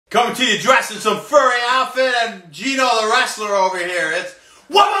Coming to you dressed in some furry outfit and Gino the wrestler over here. It's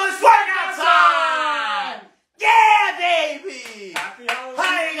Wubbalist Workout Time! Yeah, baby! Happy Halloween!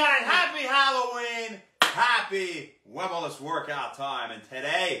 Hi, you guys. Happy Halloween. Happy Wubbalist Workout Time. And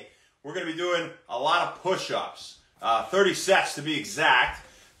today, we're going to be doing a lot of push-ups. 30 sets to be exact.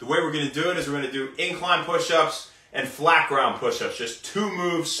 The way we're going to do it is we're going to do incline push-ups and flat ground push-ups. Just two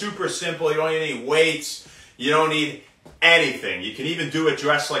moves, super simple. You don't need any weights. You don't need anything. You can even do it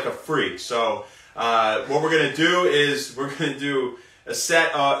dressed like a freak. So what we're going to do is we're going to do a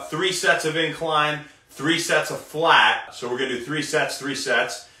set, 3 sets of incline, 3 sets of flat. So we're going to do 3 sets, 3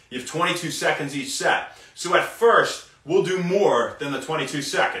 sets. You have 22 seconds each set. So at first, we'll do more than the 22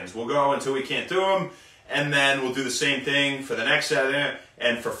 seconds. We'll go until we can't do them, and then we'll do the same thing for the next set.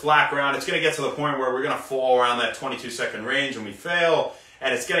 And for flat ground, it's going to get to the point where we're going to fall around that 22-second range and we fail.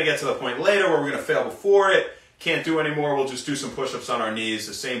 And it's going to get to the point later where we're going to fail before it. Can't do anymore. We'll just do some push-ups on our knees.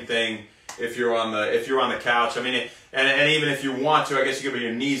 The same thing if you're on the couch. I mean, and even if you want to, I guess you could put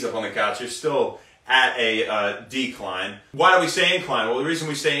your knees up on the couch. You're still at a decline. Why do we say incline? Well, the reason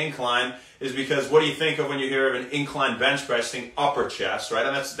we say incline is because what do you think of when you hear of an incline bench press? Think upper chest, right?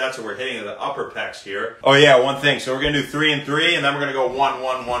 And that's what we're hitting, the upper pecs here. Oh yeah, one thing. So we're gonna do 3 and 3, and then we're gonna go 1,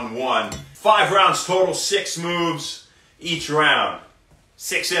 1, 1, 1. 5 rounds total, 6 moves each round.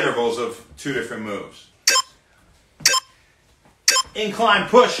 6 intervals of 2 different moves. Incline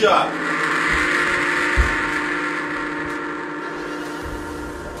push-up.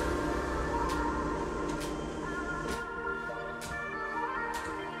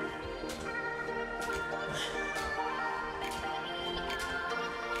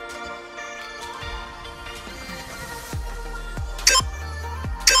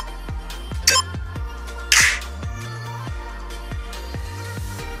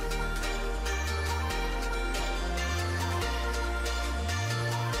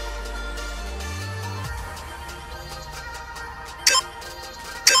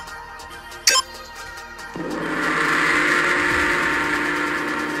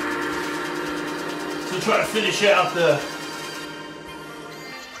 So try to finish out the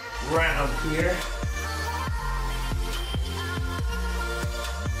round here.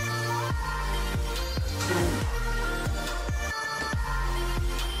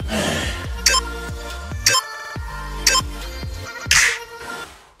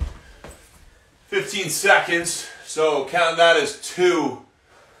 "15 seconds, so count that as 2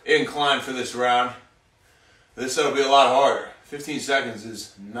 incline for this round. This will be a lot harder. 15 seconds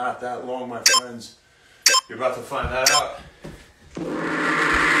is not that long, my friends. You're about to find that out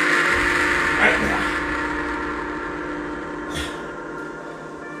right now.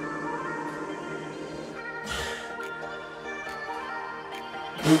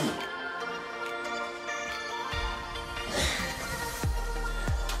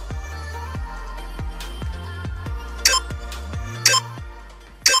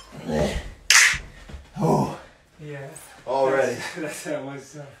 Oh. Yeah. Already. That's how it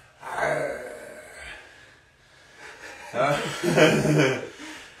was.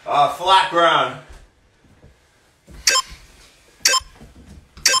 Flat ground.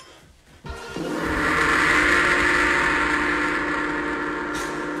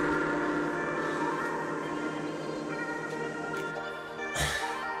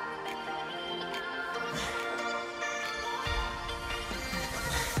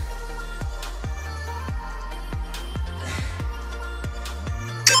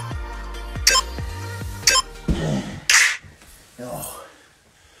 Oh,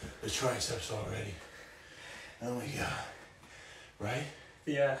 the triceps already. Oh my God. Right?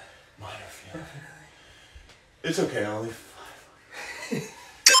 Yeah. Minor feeling. It's okay, I'll leave 5.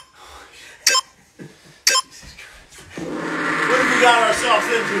 Jesus Christ. What have we got ourselves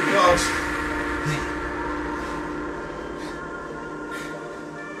into, folks?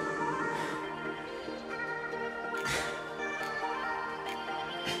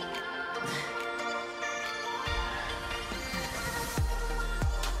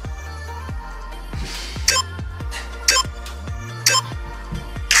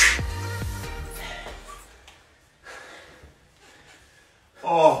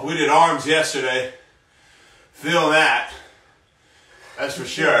 Oh, we did arms yesterday. Feel that. That's for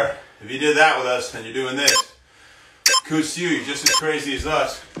sure. If you did that with us, then you're doing this. Kudos to you, you're just as crazy as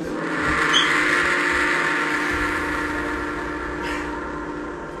us.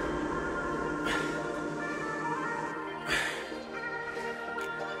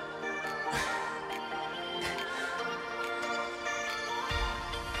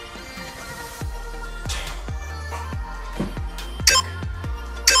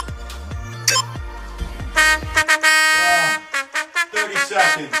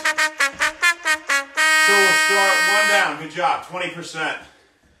 seconds. down. Good job. 20%.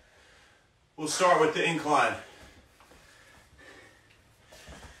 We'll start with the incline.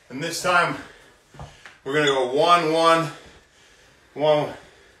 And this time, we're going to go 1, 1, 1,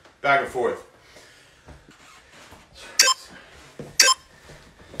 back and forth.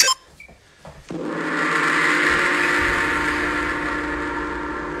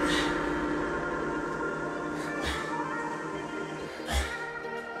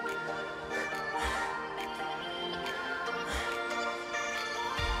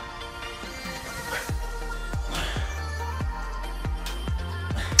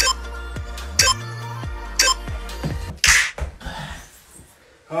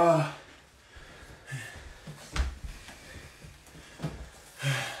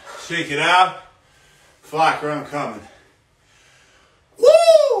 Shake it out. Flat ground coming.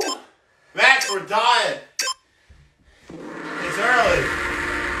 Woo! Max, we're dying. It's early.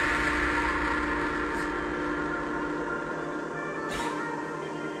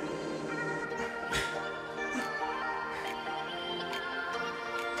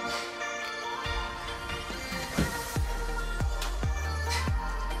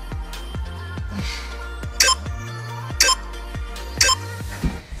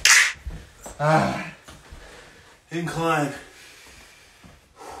 Incline.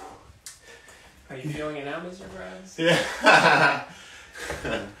 Are you feeling it now, Mr. Braz? Yeah.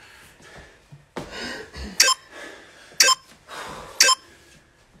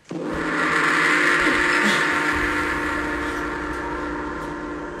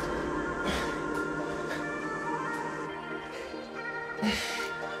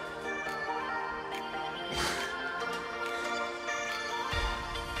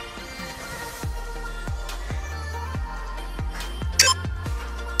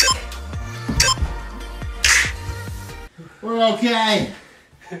 We're okay.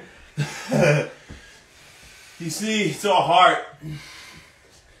 You see, it's all heart.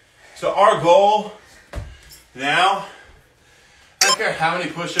 So our goal now, I don't care how many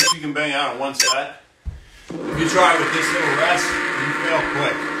push-ups you can bang out in one set. If you try with this little rest, you fail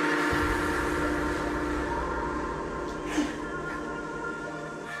quick.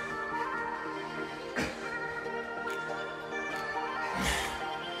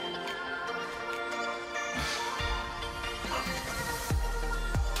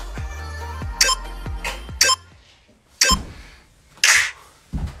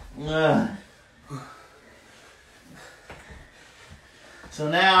 So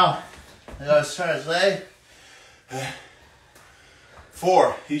now, I gotta start his leg.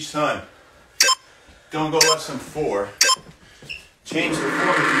 4 each time. Don't go less than 4. Change the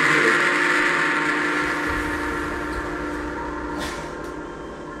form if you do.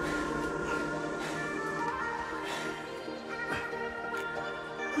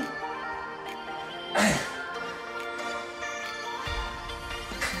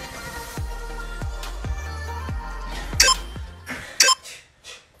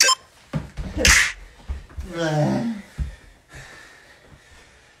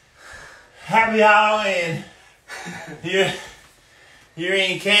 Happy Halloween. You're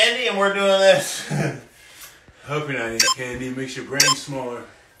eating candy and we're doing this. Hope you're not eating candy. It makes your brain smaller.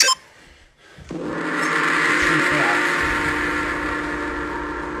 Too fast.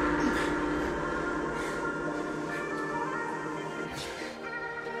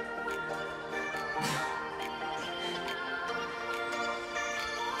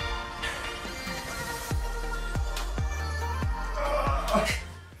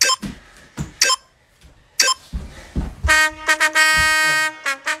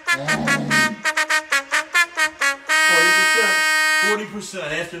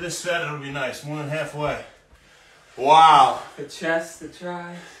 After this set, it'll be nice. More than halfway. Wow. The chest, the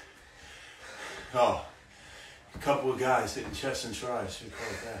try. Oh, a couple of guys hitting chest and tries. Should call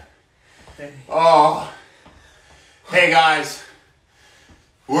it that. Hey. Oh. Hey guys.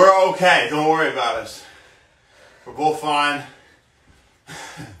 We're okay. Don't worry about us. We're both fine.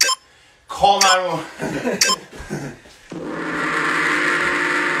 Call 911.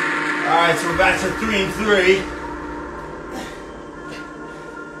 Alright, so we're back to 3 and 3.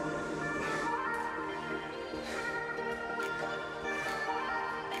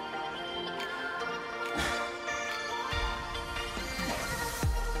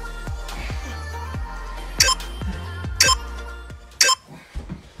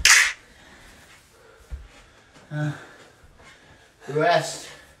 Rest,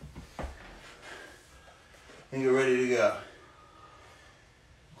 and you're ready to go.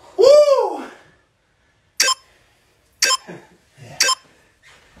 Woo! Yeah.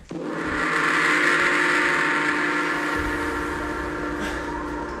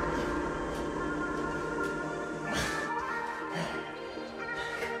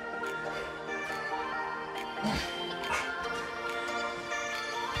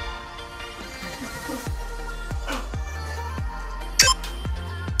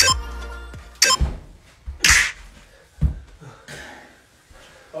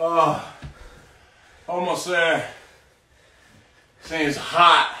 Oh, almost there. This thing is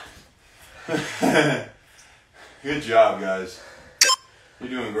hot. Good job, guys. You're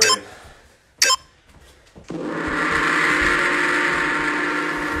doing great.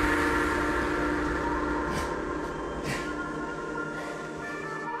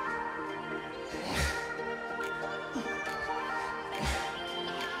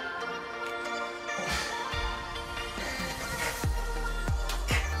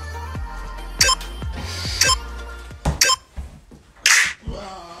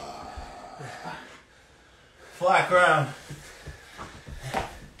 Flat ground.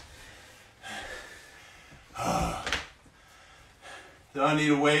 Don't need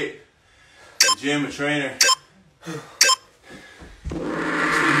a weight, a gym, a trainer. Let's do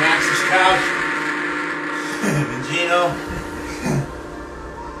Max's couch. And Gino.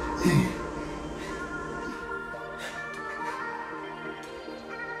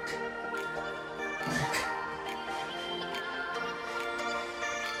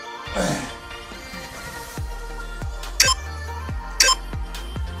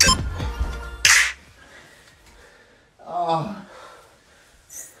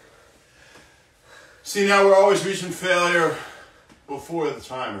 See, now we're always reaching failure before the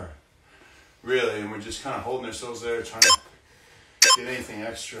timer, really, and we're just kind of holding ourselves there, trying to get anything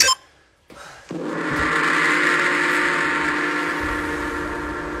extra.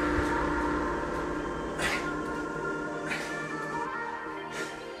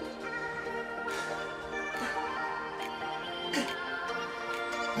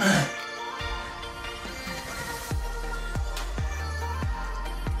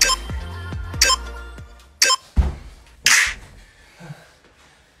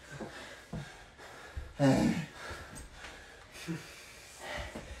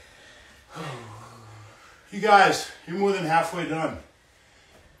 You guys, you're more than halfway done.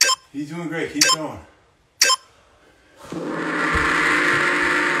 You're doing great. Keep going.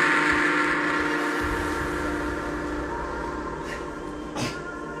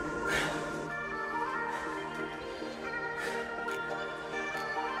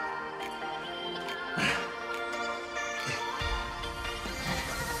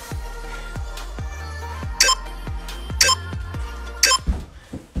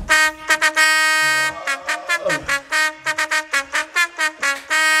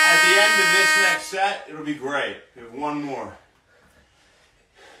 It'll be great. We have one more.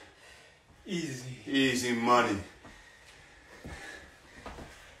 Easy. Easy money.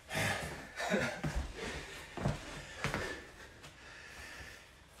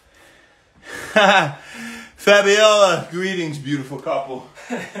 Fabiola, greetings, beautiful couple.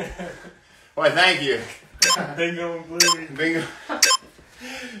 Why, thank you. Bingo and Bluey. Bingo.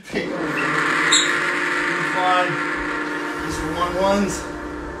 Bingo. Fun. These are 1-1s.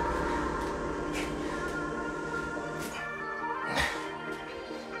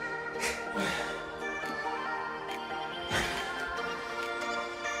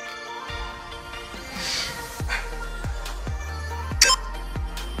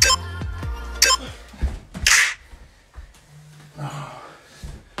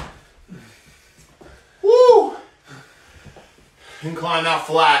 Woo! Incline, not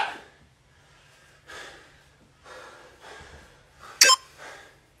flat.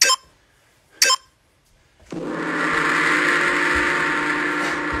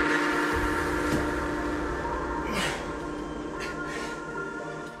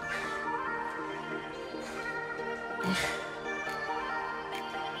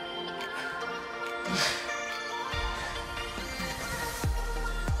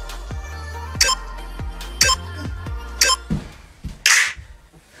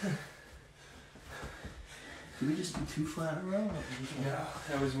 Did we just do 2 flat in a row? No,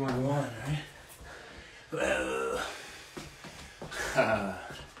 that was 1-1, right?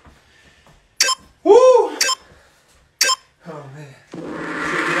 Woo! Oh, man.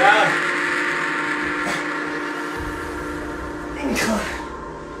 Check it out.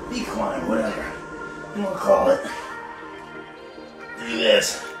 Decline, whatever you want to call it. Do this.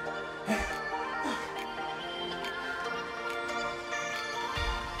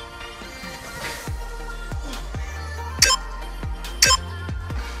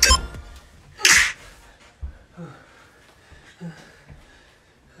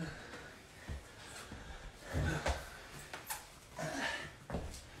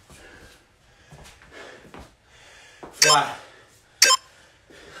 Flat.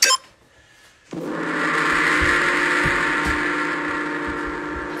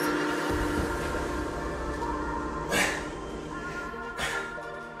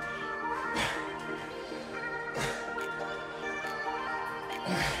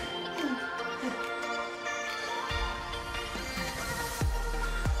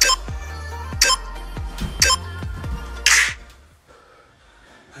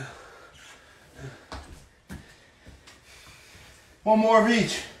 One more of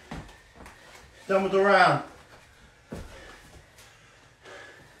each. Done with the round.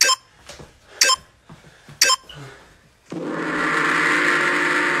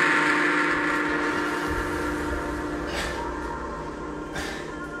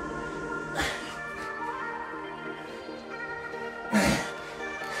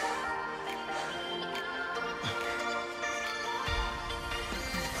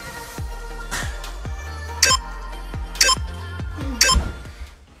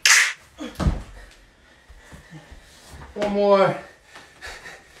 One more.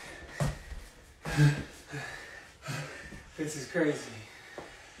 This is crazy.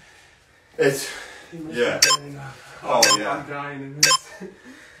 It's, You must yeah. have had enough. Oh, yeah. I'm dying in this.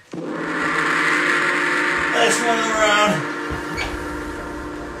 Last one of the round.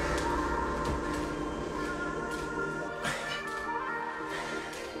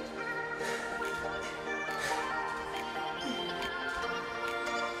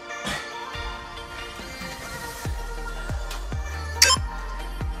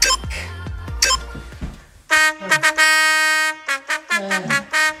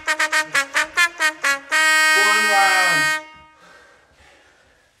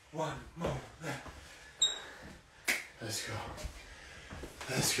 One more. Let's go.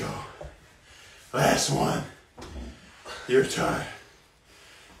 Let's go. Last one. You're tired.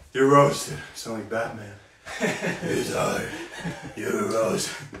 You're roasted. Sound like Batman. You're tired. You're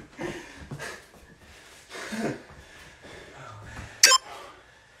roasted.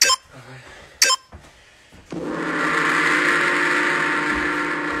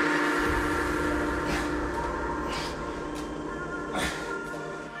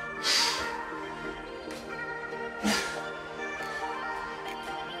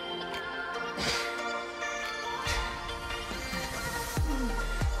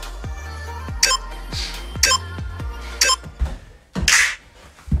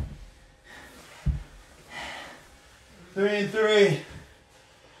 Three and three.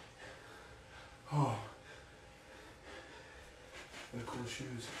 Oh. What cool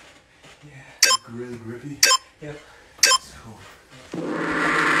shoes. Yeah. Really grippy. Yep. That's cool.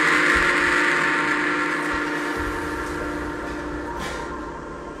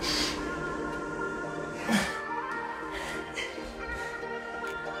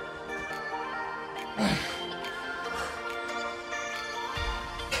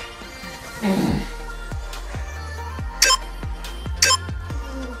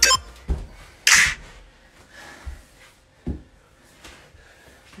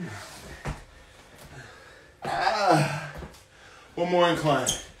 One more incline.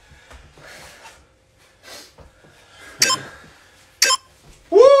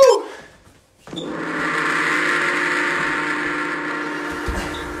 Woo!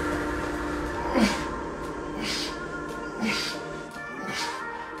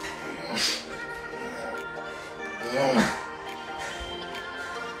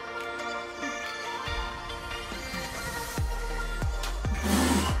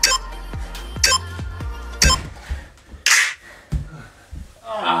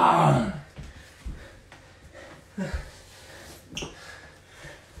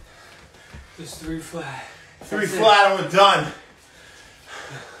 Just three flat. Three That's it. flat and we're done.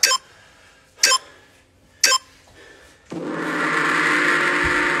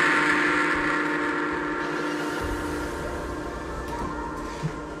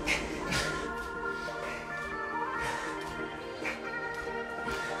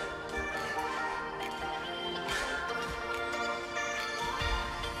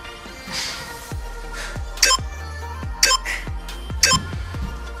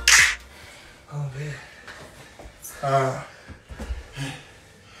 Oh man.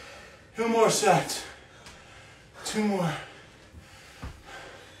 Two more sets. Two more.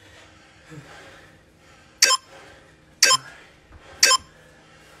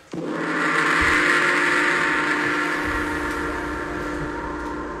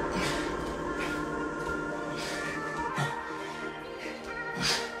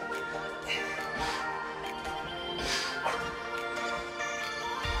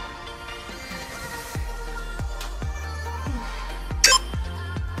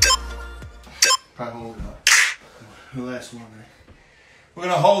 Probably hold it up. The last one, right? We're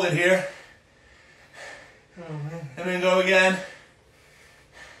gonna hold it here. Oh man. And then go again.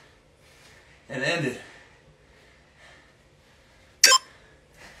 And end it.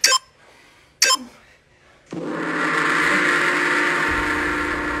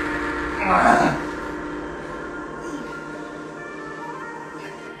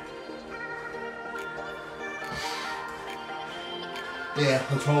 Yeah. Yeah,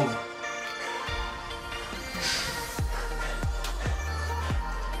 let's hold it.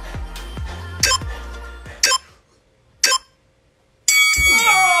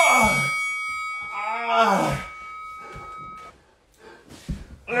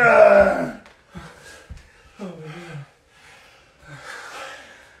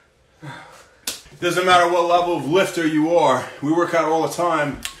 Doesn't matter what level of lifter you are, we work out all the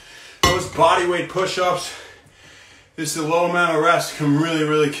time. Those body weight push-ups, just a low amount of rest can really,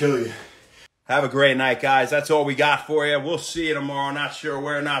 really kill you. Have a great night, guys. That's all we got for you. We'll see you tomorrow. Not sure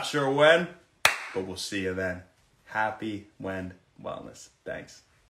where, not sure when, but we'll see you then. Happy Wend Wellness. Thanks.